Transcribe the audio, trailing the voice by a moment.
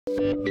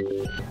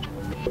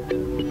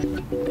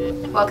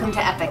Welcome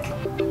to Epic.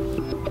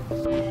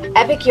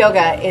 Epic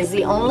Yoga is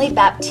the only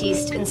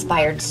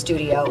Baptiste-inspired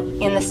studio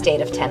in the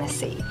state of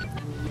Tennessee.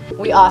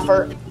 We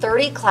offer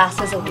 30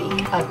 classes a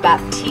week of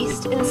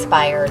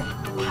Baptiste-inspired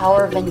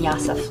power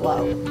vinyasa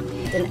flow.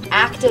 It's an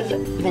active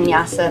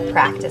vinyasa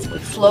practice. We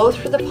flow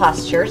through the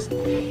postures,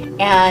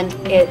 and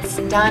it's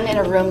done in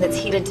a room that's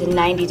heated to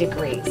 90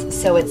 degrees.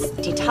 So it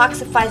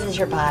detoxifies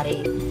your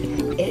body,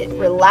 it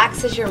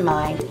relaxes your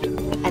mind,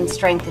 and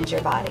strengthens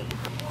your body.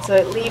 So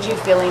it leaves you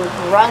feeling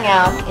wrung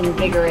out,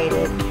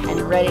 invigorated,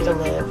 and ready to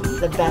live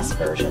the best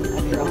version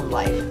of your own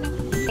life.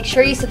 Make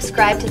sure you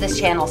subscribe to this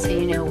channel so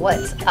you know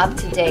what's up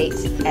to date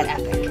at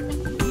Epic.